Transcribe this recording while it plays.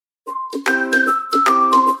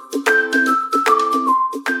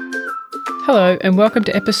Hello and welcome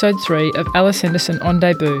to episode 3 of Alice Henderson on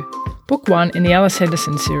Debut, book 1 in the Alice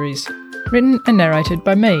Henderson series, written and narrated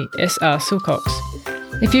by me, S.R. Silcox.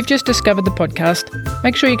 If you've just discovered the podcast,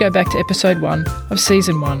 make sure you go back to episode 1 of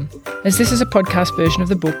season 1, as this is a podcast version of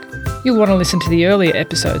the book. You'll want to listen to the earlier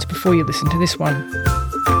episodes before you listen to this one.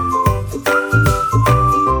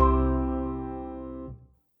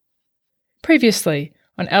 Previously,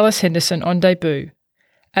 on Alice Henderson on Debut,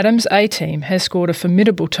 Adam's A-team has scored a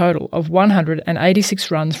formidable total of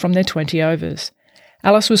 186 runs from their 20 overs.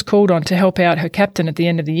 Alice was called on to help out her captain at the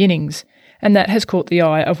end of the innings, and that has caught the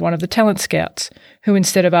eye of one of the talent scouts, who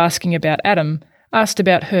instead of asking about Adam, asked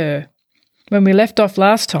about her. When we left off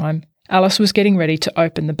last time, Alice was getting ready to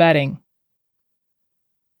open the batting.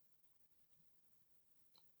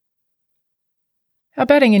 Our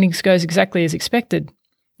batting innings goes exactly as expected.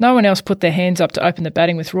 No one else put their hands up to open the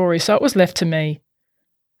batting with Rory, so it was left to me.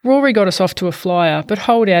 Rory got us off to a flyer, but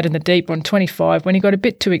holed out in the deep on 25 when he got a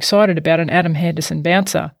bit too excited about an Adam Henderson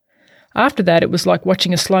bouncer. After that, it was like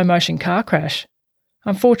watching a slow-motion car crash.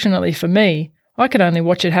 Unfortunately for me, I could only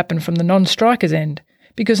watch it happen from the non-striker's end,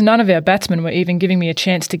 because none of our batsmen were even giving me a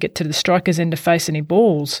chance to get to the striker's end to face any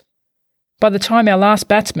balls. By the time our last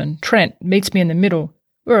batsman, Trent, meets me in the middle,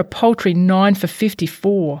 we're a paltry 9 for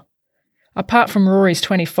 54. Apart from Rory's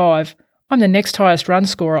 25, I'm the next highest run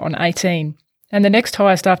scorer on 18. And the next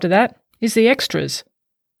highest after that is the extras.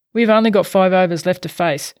 We've only got 5 overs left to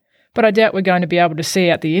face, but I doubt we're going to be able to see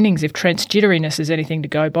out the innings if Trent's jitteriness is anything to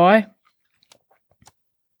go by.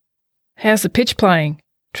 "How's the pitch playing?"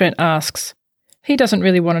 Trent asks. He doesn't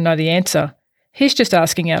really want to know the answer. He's just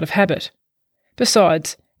asking out of habit.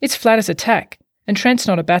 Besides, it's flat as a tack, and Trent's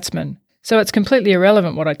not a batsman, so it's completely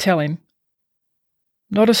irrelevant what I tell him.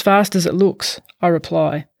 "Not as fast as it looks," I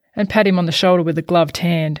reply, and pat him on the shoulder with a gloved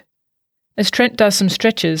hand. As Trent does some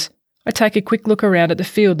stretches, I take a quick look around at the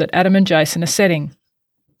field that Adam and Jason are setting.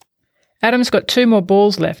 Adam's got 2 more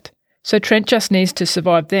balls left, so Trent just needs to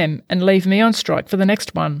survive them and leave me on strike for the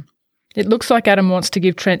next one. It looks like Adam wants to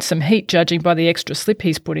give Trent some heat judging by the extra slip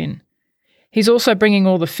he's put in. He's also bringing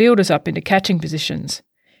all the fielders up into catching positions.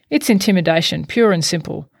 It's intimidation, pure and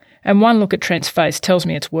simple, and one look at Trent's face tells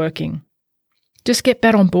me it's working. "Just get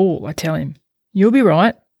bat on ball," I tell him. "You'll be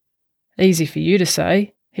right." "Easy for you to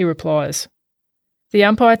say," he replies. The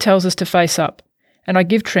umpire tells us to face up, and I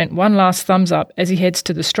give Trent one last thumbs up as he heads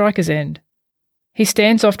to the striker's end. He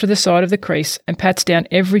stands off to the side of the crease and pats down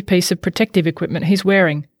every piece of protective equipment he's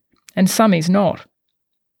wearing, and some he's not.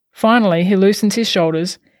 Finally, he loosens his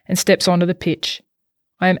shoulders and steps onto the pitch.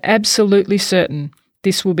 I am absolutely certain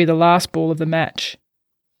this will be the last ball of the match.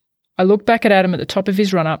 I look back at Adam at the top of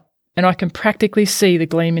his run-up, and I can practically see the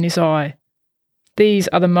gleam in his eye. These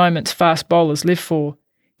are the moments fast bowlers live for,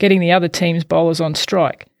 getting the other team's bowlers on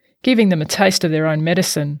strike, giving them a taste of their own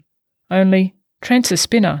medicine. Only, Trent's a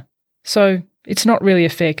spinner, so it's not really a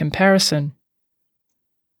fair comparison.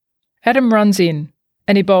 Adam runs in,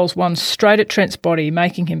 and he bowls one straight at Trent's body,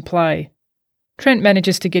 making him play. Trent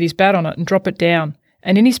manages to get his bat on it and drop it down,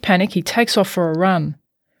 and in his panic he takes off for a run.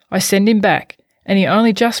 I send him back, and he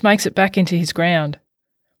only just makes it back into his ground.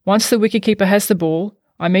 Once the wicketkeeper has the ball,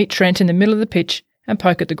 I meet Trent in the middle of the pitch and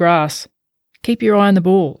poke at the grass. "Keep your eye on the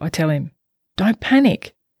ball," I tell him. "Don't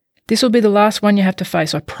panic. This will be the last one you have to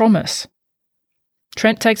face, I promise."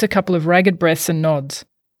 Trent takes a couple of ragged breaths and nods.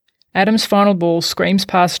 Adam's final ball screams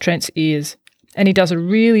past Trent's ears, and he does a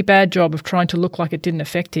really bad job of trying to look like it didn't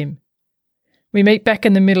affect him. We meet back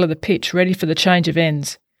in the middle of the pitch, ready for the change of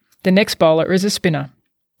ends. The next bowler is a spinner.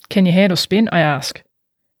 "Can you handle spin?" I ask.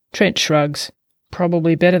 Trent shrugs.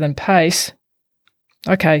 "Probably better than pace."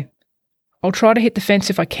 "Okay, I'll try to hit the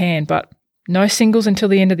fence if I can, but no singles until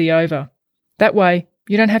the end of the over. That way,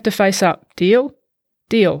 you don't have to face up. Deal?"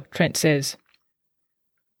 "Deal," Trent says.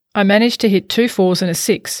 I managed to hit 2 4s and a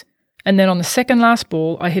 6, and then on the second last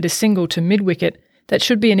ball I hit a single to mid-wicket that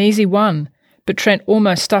should be an easy one, but Trent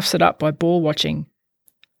almost stuffs it up by ball watching.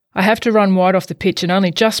 I have to run wide off the pitch and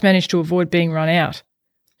only just manage to avoid being run out.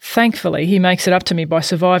 Thankfully, he makes it up to me by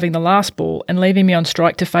surviving the last ball and leaving me on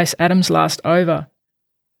strike to face Adam's last over.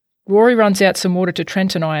 Rory runs out some water to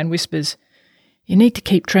Trent and I and whispers, "You need to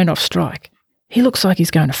keep Trent off strike. He looks like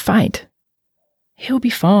he's going to faint." "He'll be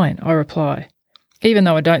fine," I reply, even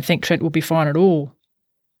though I don't think Trent will be fine at all.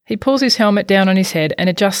 He pulls his helmet down on his head and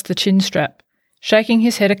adjusts the chin strap, shaking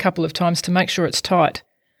his head a couple of times to make sure it's tight.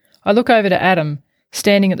 I look over to Adam,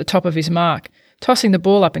 standing at the top of his mark, tossing the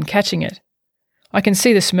ball up and catching it. I can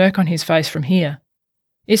see the smirk on his face from here.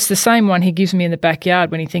 It's the same one he gives me in the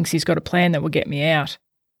backyard when he thinks he's got a plan that will get me out.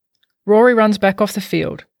 Rory runs back off the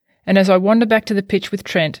field, and as I wander back to the pitch with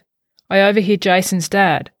Trent, I overhear Jason's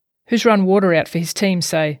dad, who's run water out for his team,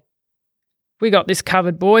 say, "We got this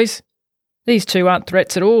covered, boys. These two aren't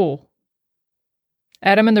threats at all."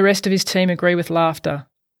 Adam and the rest of his team agree with laughter.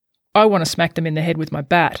 I want to smack them in the head with my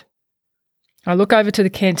bat. I look over to the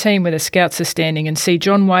canteen where the scouts are standing and see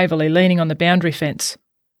John Waverley leaning on the boundary fence.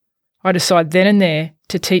 I decide then and there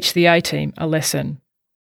to teach the A-team a lesson.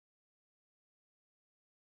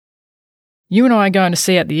 "You and I are going to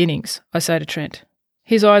see out the innings," I say to Trent.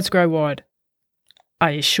 His eyes grow wide.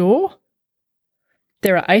 "Are you sure?"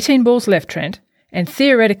 "There are 18 balls left, Trent, and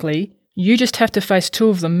theoretically, you just have to face 2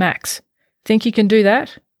 of them max. Think you can do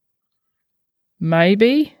that?"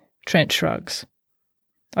 "Maybe," Trent shrugs.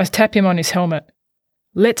 I tap him on his helmet.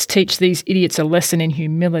 "Let's teach these idiots a lesson in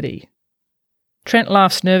humility." Trent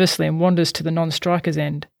laughs nervously and wanders to the non-striker's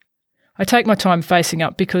end. I take my time facing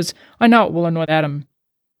up because I know it will annoy Adam.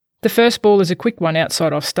 The first ball is a quick one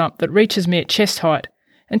outside off stump that reaches me at chest height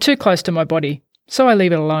and too close to my body, so I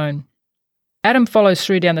leave it alone. Adam follows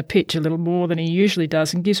through down the pitch a little more than he usually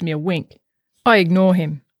does and gives me a wink. I ignore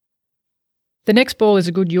him. The next ball is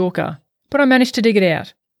a good Yorker, but I manage to dig it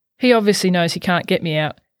out. He obviously knows he can't get me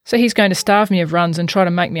out, so he's going to starve me of runs and try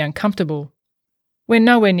to make me uncomfortable. We're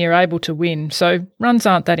nowhere near able to win, so runs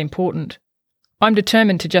aren't that important. I'm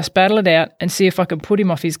determined to just battle it out and see if I can put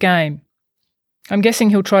him off his game. I'm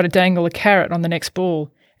guessing he'll try to dangle a carrot on the next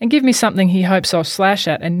ball and give me something he hopes I'll slash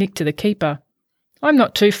at and nick to the keeper. I'm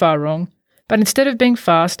not too far wrong, but instead of being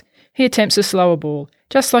fast, he attempts a slower ball,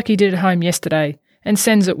 just like he did at home yesterday, and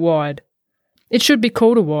sends it wide. It should be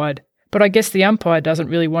called a wide, but I guess the umpire doesn't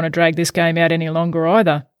really want to drag this game out any longer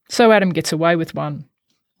either, so Adam gets away with one.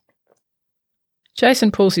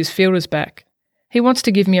 Jason pulls his fielders back. He wants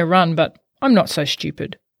to give me a run, but I'm not so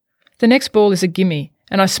stupid. The next ball is a gimme,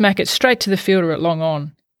 and I smack it straight to the fielder at long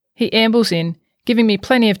on. He ambles in, giving me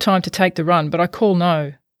plenty of time to take the run, but I call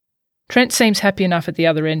no. Trent seems happy enough at the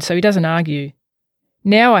other end, so he doesn't argue.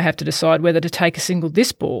 Now I have to decide whether to take a single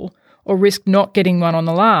this ball or risk not getting one on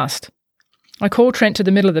the last. I call Trent to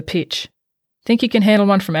the middle of the pitch. "Think you can handle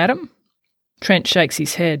one from Adam?" Trent shakes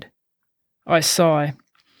his head. I sigh.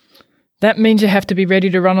 "That means you have to be ready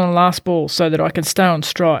to run on the last ball so that I can stay on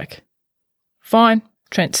strike." "Fine,"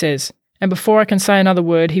 Trent says, and before I can say another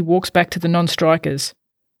word, he walks back to the non-strikers.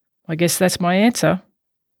 I guess that's my answer.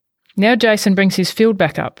 Now Jason brings his field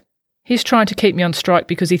back up. He's trying to keep me on strike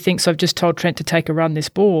because he thinks I've just told Trent to take a run this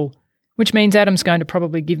ball, which means Adam's going to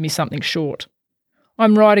probably give me something short.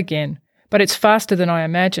 I'm right again, but it's faster than I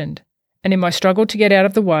imagined, and in my struggle to get out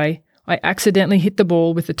of the way, I accidentally hit the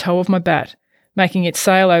ball with the toe of my bat, making it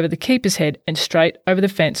sail over the keeper's head and straight over the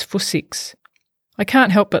fence for 6. I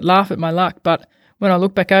can't help but laugh at my luck, but when I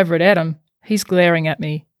look back over at Adam, he's glaring at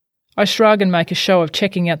me. I shrug and make a show of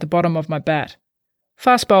checking out the bottom of my bat.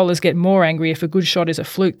 Fast bowlers get more angry if a good shot is a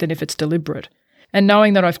fluke than if it's deliberate, and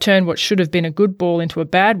knowing that I've turned what should have been a good ball into a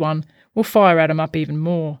bad one will fire Adam up even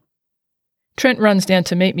more. Trent runs down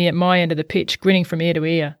to meet me at my end of the pitch, grinning from ear to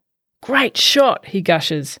ear. "Great shot," he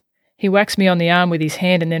gushes. He whacks me on the arm with his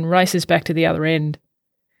hand and then races back to the other end.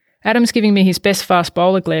 Adam's giving me his best fast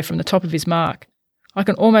bowler glare from the top of his mark. I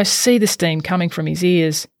can almost see the steam coming from his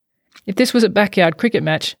ears. If this was a backyard cricket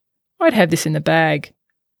match, I'd have this in the bag.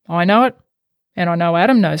 I know it, and I know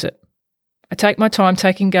Adam knows it. I take my time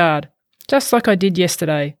taking guard, just like I did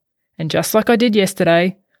yesterday. And just like I did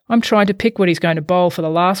yesterday, I'm trying to pick what he's going to bowl for the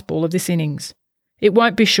last ball of this innings. It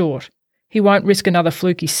won't be short. He won't risk another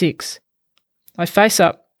fluky 6. I face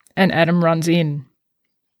up, and Adam runs in.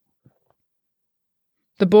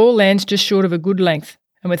 The ball lands just short of a good length,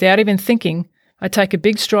 and without even thinking, I take a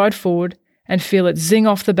big stride forward and feel it zing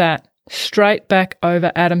off the bat, straight back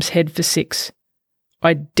over Adam's head for 6.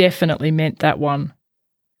 I definitely meant that one.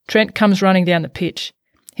 Trent comes running down the pitch.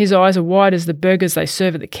 His eyes are wide as the burgers they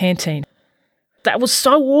serve at the canteen. "That was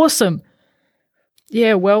so awesome!"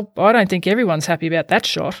 "Yeah, well, I don't think everyone's happy about that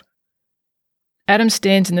shot." Adam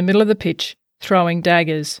stands in the middle of the pitch, throwing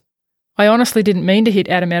daggers. I honestly didn't mean to hit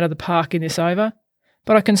Adam out of the park in this over,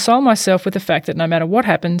 but I console myself with the fact that no matter what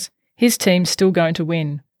happens, his team's still going to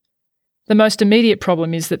win. The most immediate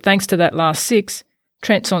problem is that thanks to that last 6,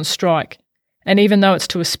 Trent's on strike, and even though it's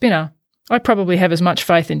to a spinner, I probably have as much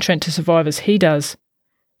faith in Trent to survive as he does.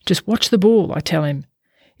 "Just watch the ball," I tell him.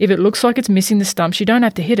 "If it looks like it's missing the stumps, you don't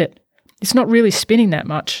have to hit it. It's not really spinning that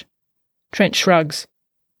much." Trent shrugs.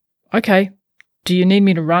 "Okay, do you need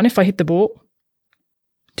me to run if I hit the ball?"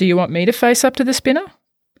 "Do you want me to face up to the spinner?"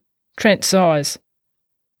 Trent sighs.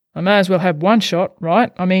 "I may as well have one shot,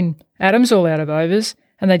 right? I mean, Adam's all out of overs,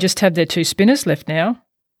 and they just have their 2 spinners left now."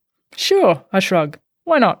 "Sure," I shrug.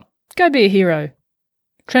 "Why not? Go be a hero."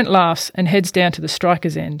 Trent laughs and heads down to the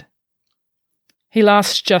striker's end. He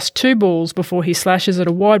lasts just 2 balls before he slashes at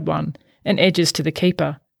a wide one and edges to the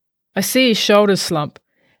keeper. I see his shoulders slump,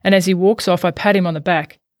 and as he walks off, I pat him on the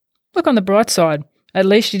back. Look on the bright side. At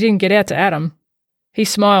least you didn't get out to Adam. He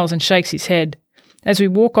smiles and shakes his head. As we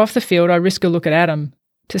walk off the field, I risk a look at Adam.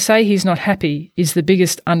 To say he's not happy is the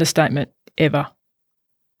biggest understatement ever.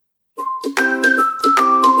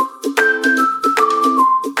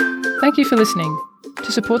 Thank you for listening.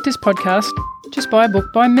 To support this podcast, just buy a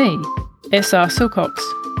book by me, S.R. Silcox.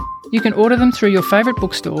 You can order them through your favourite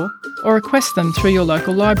bookstore or request them through your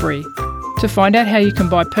local library. To find out how you can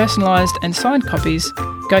buy personalised and signed copies,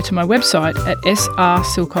 go to my website at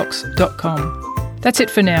srsilcox.com. That's it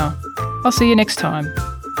for now. I'll see you next time.